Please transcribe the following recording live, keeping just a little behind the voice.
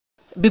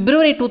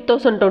February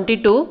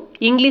 2022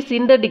 English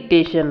in the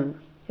dictation.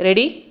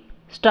 Ready?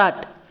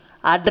 Start.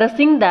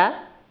 Addressing the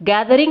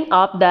gathering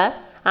of the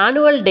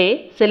annual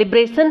day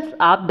celebrations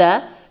of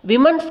the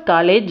Women's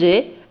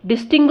College,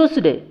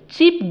 distinguished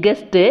chief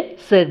guest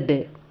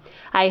said,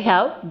 I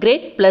have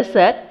great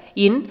pleasure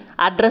in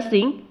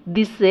addressing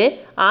this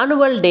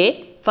annual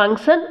day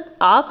function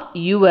of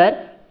your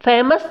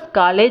famous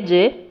college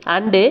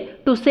and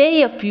to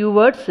say a few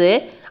words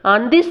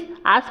on this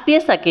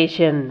auspicious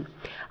occasion.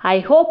 I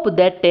hope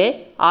that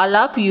all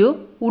of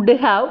you would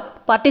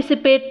have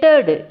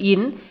participated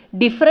in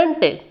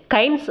different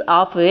kinds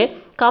of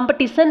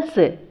competitions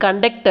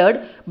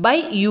conducted by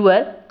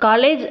your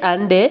college,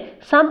 and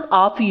some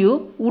of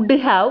you would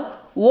have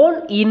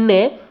won in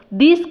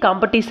these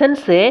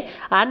competitions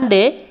and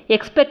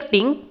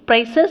expecting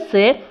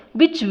prizes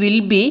which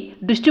will be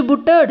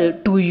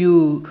distributed to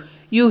you.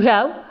 You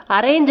have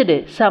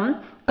arranged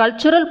some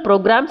cultural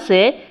programs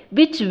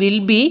which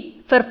will be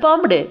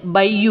performed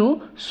by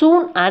you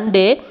soon, and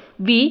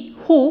we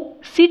who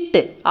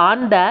sit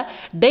on the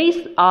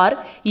dais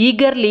are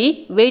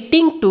eagerly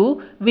waiting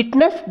to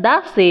witness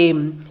the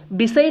same.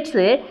 Besides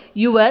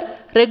your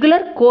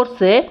regular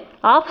course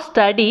of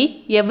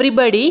study,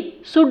 everybody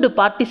should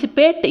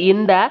participate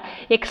in the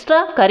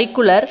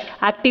extracurricular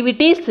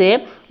activities,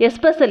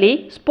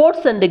 especially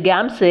sports and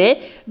games,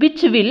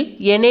 which will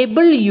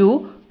enable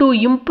you to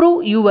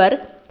improve your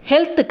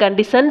health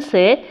conditions,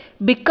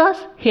 because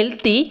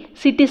healthy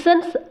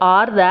citizens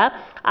are the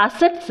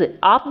assets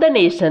of the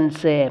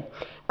nations.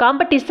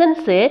 Competitions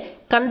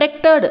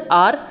conducted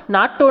are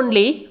not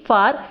only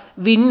for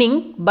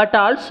winning but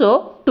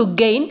also to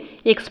gain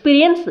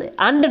experience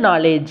and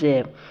knowledge.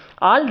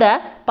 All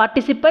the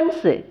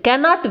participants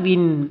cannot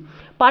win.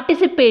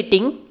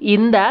 Participating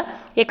in the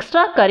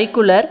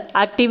extracurricular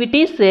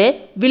activities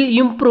will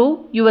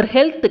improve your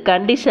health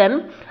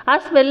condition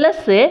as well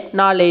as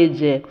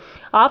knowledge.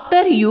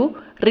 After you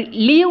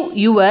leave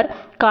your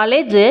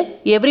college,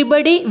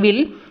 everybody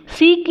will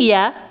seek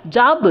a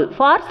job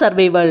for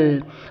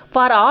survival.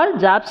 For all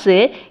jobs,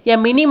 a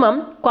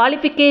minimum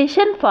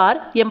qualification for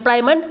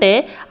employment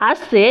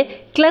as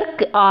a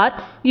clerk or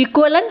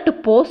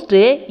equivalent post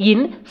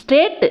in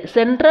state,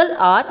 central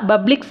or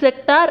public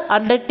sector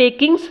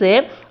undertakings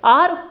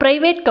or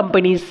private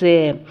companies.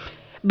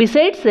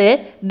 Besides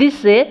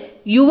this,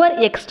 your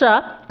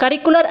extra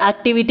curricular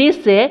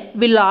activities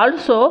will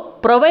also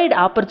provide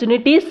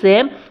opportunities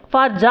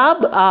for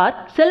job or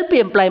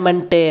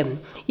self-employment.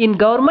 In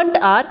government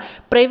or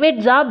private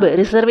job,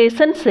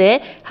 reservations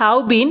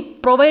have been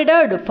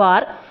provided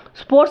for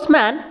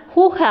sportsmen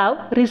who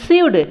have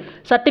received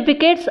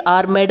certificates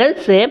or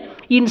medals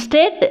in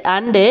state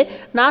and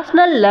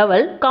national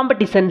level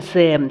competitions.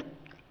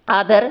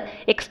 Other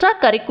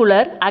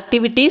extracurricular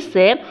activities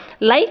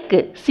like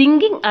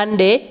singing and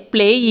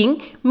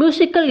playing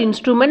musical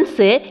instruments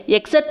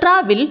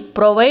etc. will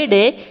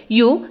provide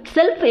you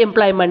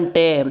self-employment.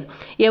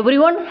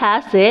 Everyone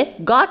has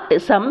got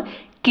some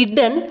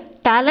hidden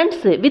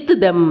talents with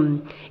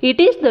them. It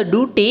is the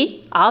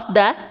duty of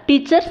the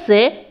teachers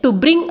to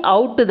bring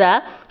out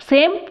the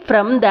same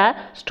from the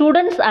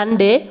students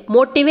and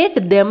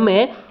motivate them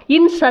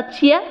in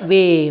such a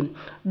way.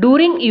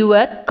 During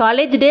your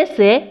college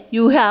days,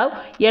 you have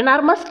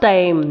enormous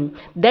time.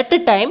 That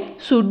time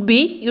should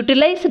be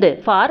utilized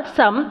for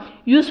some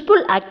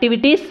useful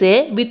activities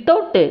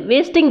without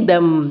wasting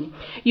them.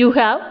 You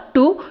have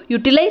to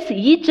utilize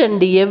each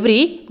and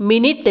every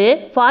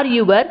minute for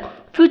your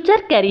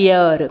future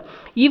career.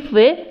 If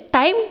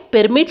time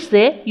permits,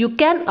 you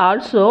can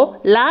also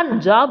learn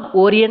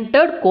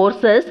job-oriented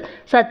courses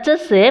such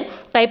as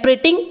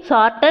typewriting,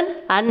 shorthand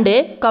and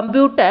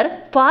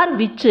computer, for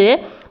which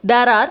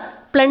there are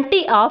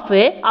plenty of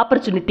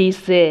opportunities.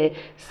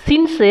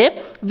 Since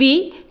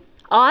we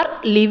are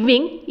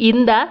living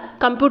in the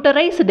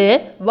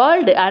computerized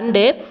world and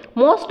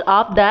most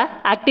of the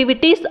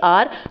activities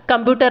are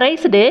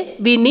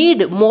computerized, we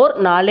need more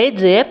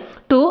knowledge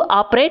to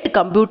operate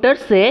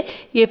computers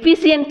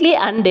efficiently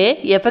and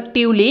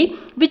effectively,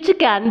 which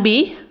can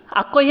be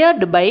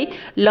acquired by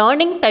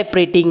learning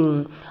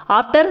typewriting.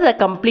 After the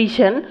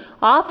completion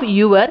of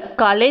your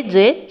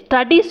college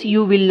studies,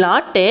 you will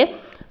not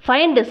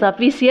find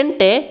sufficient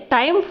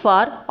time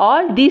for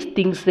all these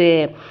things,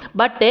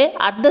 but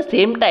at the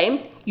same time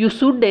you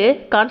should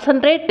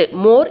concentrate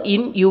more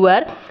in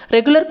your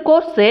regular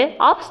course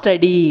of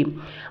study.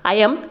 I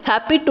am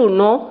happy to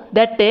know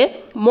that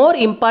more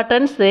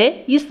importance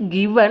is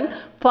given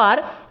for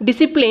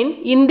discipline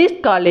in this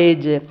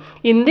college.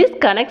 In this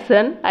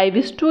connection, I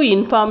wish to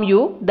inform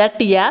you that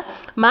a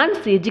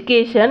man's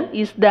education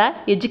is the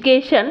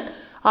education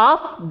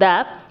of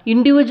the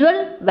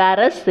individual,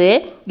 whereas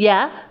a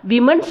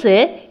woman's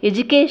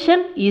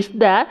education is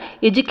the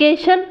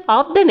education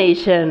of the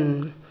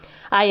nation.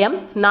 I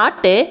am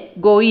not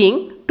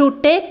going to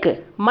take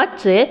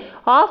much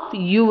of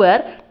your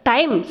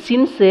time,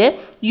 since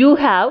you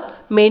have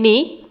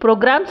many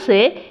programs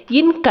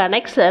in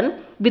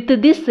connection with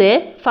this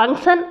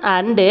function,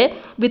 and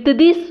with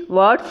these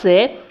words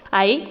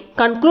I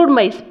conclude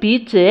my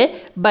speech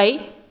by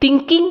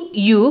thanking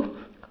you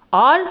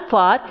all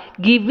for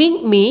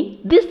giving me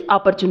this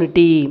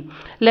opportunity.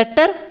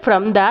 Letter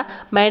from the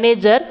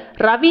manager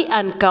Ravi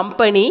and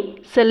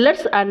company,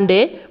 sellers and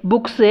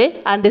books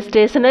and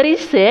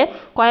stationeries,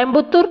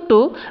 Coimbatore,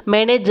 to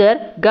manager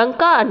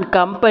Ganka and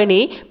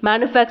company,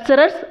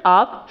 manufacturers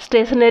of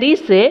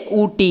stationeries,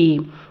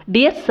 Ooty.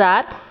 Dear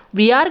sir,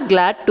 we are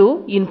glad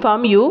to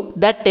inform you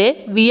that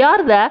we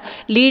are the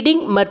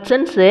leading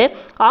merchants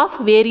of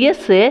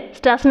various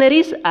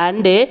stationeries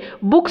and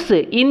books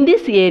in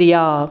this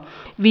area.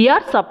 We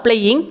are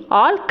supplying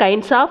all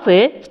kinds of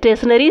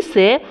stationeries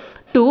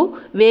to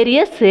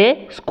various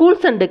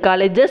schools and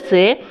colleges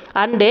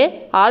and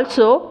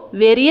also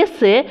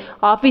various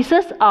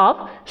offices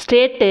of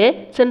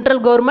state, central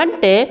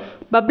government,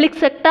 public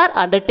sector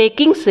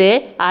undertakings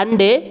and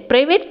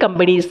private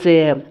companies.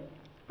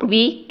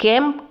 We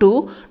came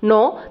to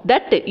know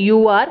that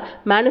you are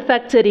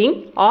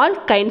manufacturing all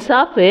kinds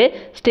of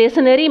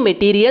stationery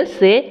materials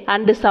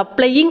and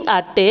supplying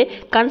at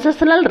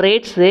concessional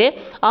rates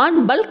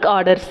on bulk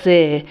orders.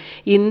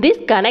 In this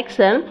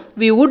connection,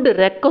 we would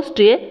request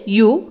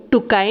you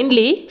to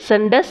kindly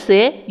send us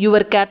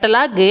your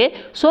catalog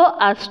so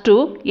as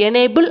to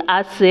enable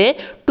us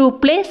to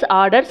place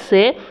orders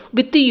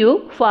with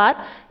you for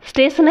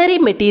stationery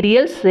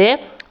materials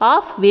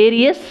of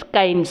various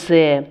kinds.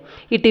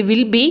 It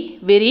will be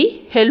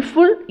very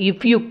helpful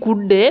if you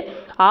could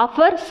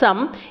offer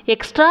some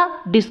extra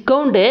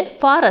discount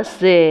for us.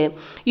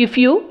 If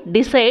you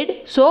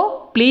decide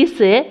so, please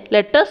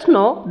let us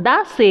know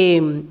the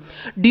same.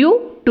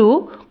 Due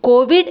to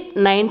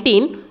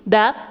COVID-19,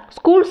 the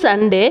schools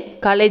and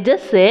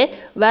colleges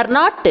were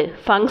not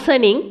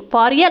functioning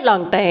for a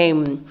long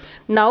time.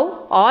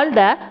 Now all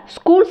the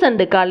schools and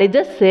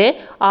colleges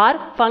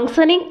are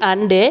functioning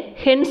and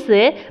hence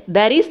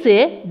there is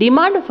a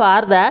demand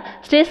for the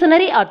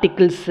stationery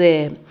articles.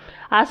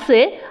 As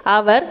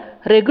our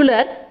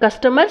regular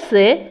customers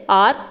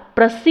are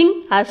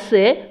pressing us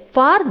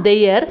for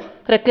their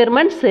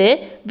requirements,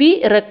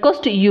 we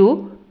request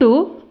you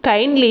to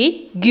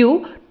kindly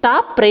give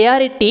top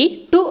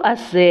priority to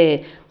us.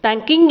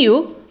 Thanking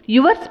you,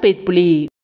 yours faithfully.